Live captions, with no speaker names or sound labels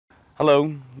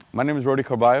Hello, my name is Rody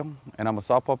Carballo, and I'm a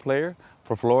softball player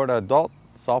for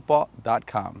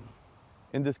FloridaAdultSoftball.com.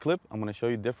 In this clip, I'm going to show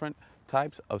you different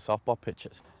types of softball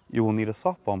pitches. You will need a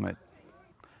softball mitt.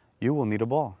 You will need a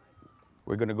ball.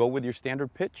 We're going to go with your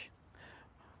standard pitch,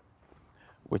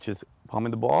 which is palming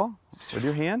the ball with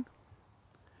your hand.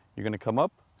 You're going to come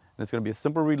up, and it's going to be a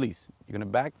simple release. You're going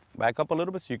to back up a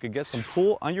little bit so you can get some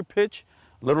pull on your pitch,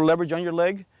 a little leverage on your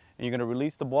leg, and you're going to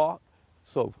release the ball.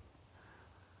 So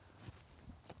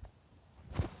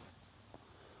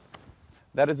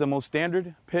that is the most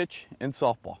standard pitch in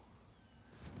softball.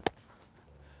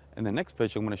 And the next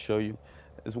pitch I'm going to show you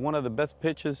is one of the best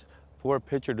pitches for a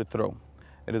pitcher to throw.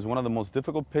 It is one of the most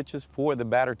difficult pitches for the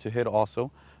batter to hit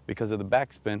also because of the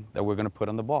backspin that we're going to put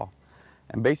on the ball.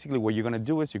 And basically what you're going to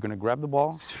do is you're going to grab the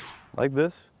ball like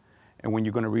this, and when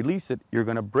you're going to release it, you're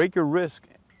going to break your wrist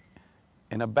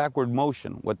in a backward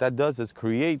motion. What that does is it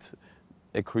creates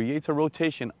a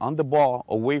rotation on the ball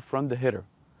away from the hitter.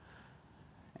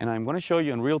 And I'm going to show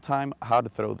you in real time how to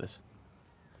throw this.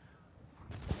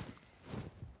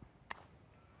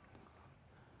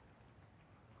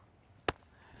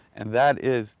 And that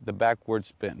is the backward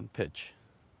spin pitch.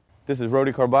 This is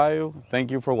Rody Carballo. Thank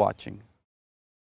you for watching.